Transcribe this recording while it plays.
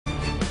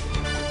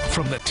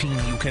from the team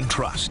you can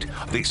trust.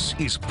 This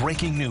is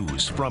breaking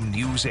news from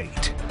News 8.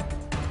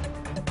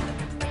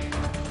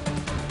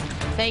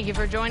 Thank you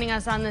for joining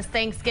us on this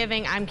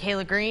Thanksgiving. I'm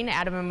Kayla Green.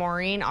 Adam and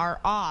Maureen are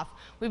off.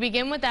 We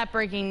begin with that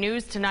breaking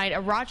news tonight.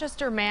 A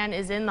Rochester man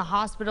is in the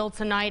hospital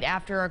tonight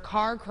after a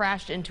car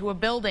crashed into a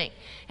building.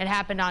 It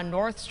happened on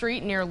North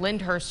Street near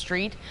Lyndhurst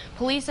Street.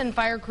 Police and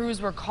fire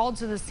crews were called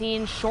to the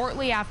scene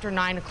shortly after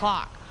 9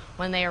 o'clock.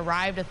 When they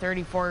arrived, a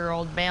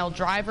 34-year-old male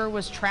driver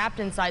was trapped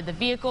inside the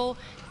vehicle,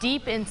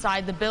 deep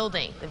inside the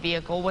building. The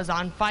vehicle was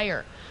on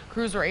fire.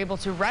 Crews were able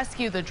to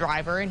rescue the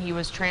driver, and he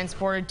was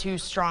transported to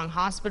Strong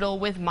Hospital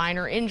with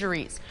minor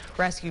injuries.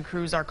 Rescue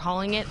crews are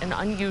calling it an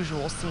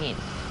unusual scene.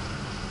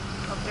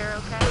 Hope they're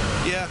okay.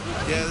 Yeah,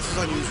 this is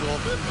unusual.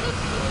 We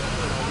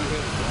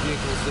hit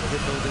vehicles that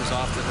hit buildings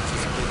often. It's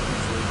just they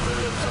usually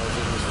bury themselves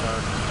in this fire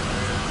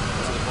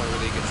to the point where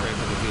they get trapped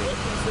in the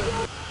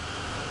vehicle.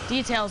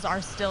 Details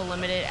are still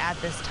limited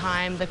at this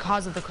time. The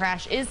cause of the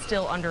crash is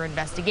still under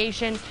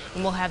investigation,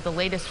 and we'll have the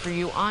latest for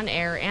you on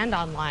air and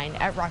online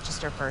at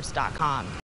rochesterfirst.com.